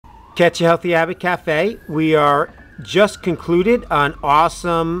Catch a Healthy Habit Cafe. We are just concluded an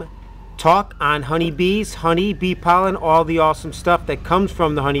awesome talk on honeybees, honey, bee pollen, all the awesome stuff that comes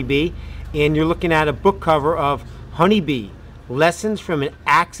from the honeybee. And you're looking at a book cover of Honeybee, Lessons from an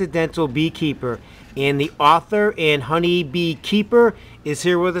Accidental Beekeeper. And the author and honeybee keeper is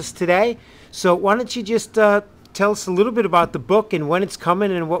here with us today. So why don't you just tell us a little bit about the book and when it's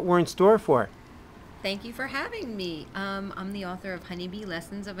coming and what we're in store for. Thank you for having me. I'm the author of Honeybee,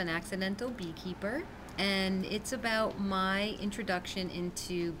 Lessons of an Accidental Beekeeper, and it's about my introduction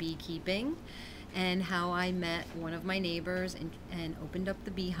into beekeeping and how I met one of my neighbors and opened up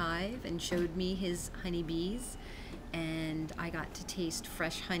the beehive and showed me his honeybees, and I got to taste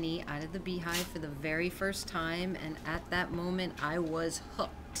fresh honey out of the beehive for the very first time, and at that moment I was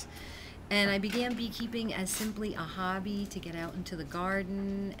hooked. And I began beekeeping as simply a hobby to get out into the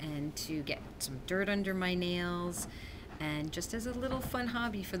garden and to get some dirt under my nails, and just as a little fun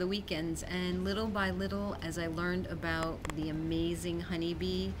hobby for the weekends. And little by little, as I learned about the amazing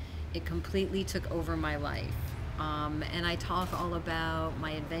honeybee, it completely took over my life. And I talk all about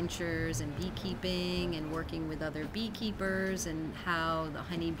my adventures in beekeeping and working with other beekeepers and how the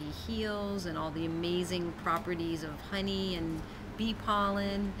honeybee heals and all the amazing properties of honey and bee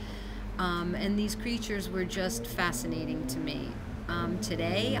pollen. And these creatures were just fascinating to me.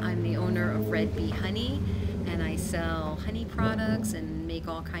 Today, I'm the owner of Red Bee Honey, and I sell honey products and make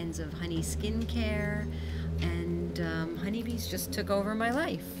all kinds of honey skincare, and honeybees just took over my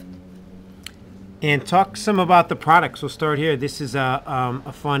life. And talk some about the products. We'll start here. This is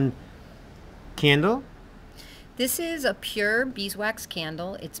a fun candle. This is a pure beeswax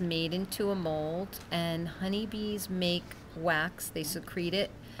candle. It's made into a mold, and honeybees make wax. They secrete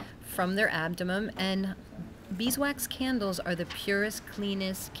it from their abdomen, and beeswax candles are the purest,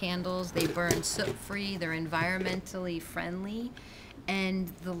 cleanest candles. They burn soot-free, they're environmentally friendly, and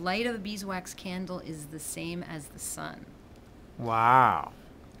the light of a beeswax candle is the same as the sun. Wow,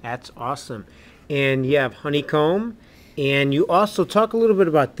 that's awesome. And you have honeycomb, and you also talk a little bit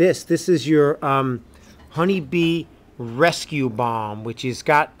about this. This is your honeybee rescue balm, which has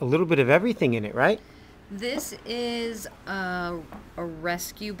got a little bit of everything in it, right? This is a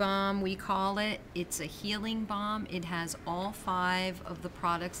rescue balm, we call it. It's a healing balm. It has all 5 of the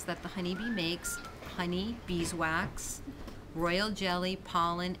products that the honeybee makes: honey, beeswax, royal jelly,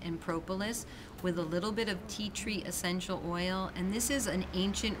 pollen, and propolis, with a little bit of tea tree essential oil. And this is an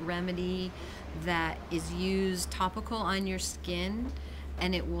ancient remedy that is used topical on your skin,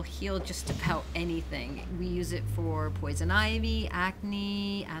 and it will heal just about anything. We use it for poison ivy,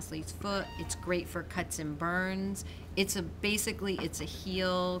 acne, athlete's foot. It's great for cuts and burns. Basically it's a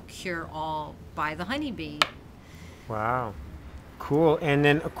heal, cure all by the honeybee. Wow, cool. And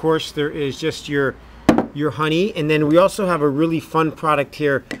then of course there is just your honey, and then we also have a really fun product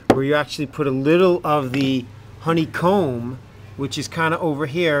here where you actually put a little of the honeycomb, which is kind of over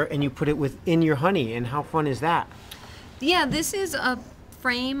here, and you put it within your honey. And how fun is that? Yeah, this is a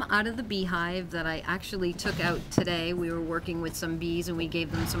frame out of the beehive that I actually took out today. We were working with some bees and we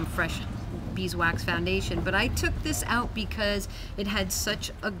gave them some fresh beeswax foundation, but I took this out because it had such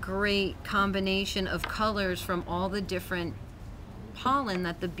a great combination of colors from all the different pollen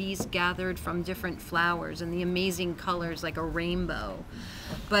that the bees gathered from different flowers, and the amazing colors like a rainbow.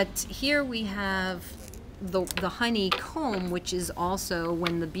 But here we have the honeycomb, which is also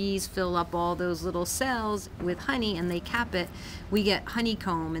when the bees fill up all those little cells with honey and they cap it, we get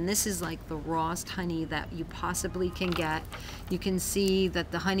honeycomb, and this is like the rawest honey that you possibly can get. You can see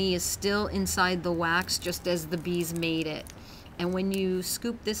that the honey is still inside the wax just as the bees made it. And when you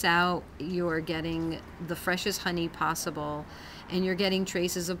scoop this out, you're getting the freshest honey possible, and you're getting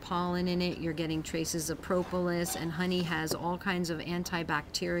traces of pollen in it, you're getting traces of propolis, and honey has all kinds of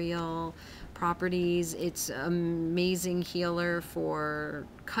antibacterial properties. It's an amazing healer for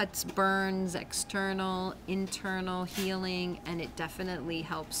cuts, burns, external, internal healing, and it definitely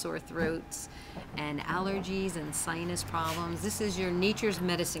helps sore throats and allergies and sinus problems. This is your nature's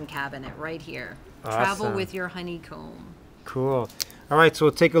medicine cabinet right here. Awesome. Travel with your honeycomb. Cool. All right, so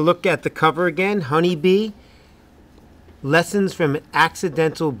we'll take a look at the cover again. Honeybee, Lessons from an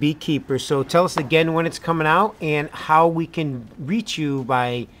Accidental Beekeeper. So tell us again when it's coming out and how we can reach you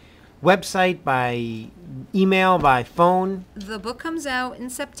by website, by email, by phone. The book comes out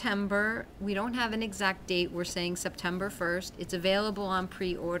in September. We don't have an exact date. We're saying September 1st. It's available on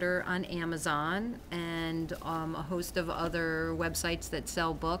pre-order on Amazon and a host of other websites that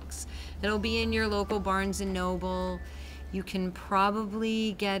sell books. It'll be in your local Barnes & Noble. You can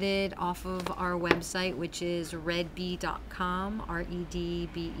probably get it off of our website, which is redbee.com,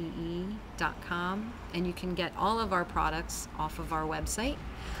 redbee.com, and you can get all of our products off of our website.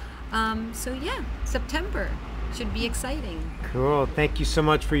 So yeah, September should be exciting. Cool. Thank you so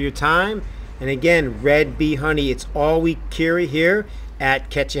much for your time. And again, Red Bee Honey, it's all we carry here at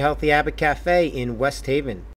Catch a Healthy Habit Cafe in West Haven.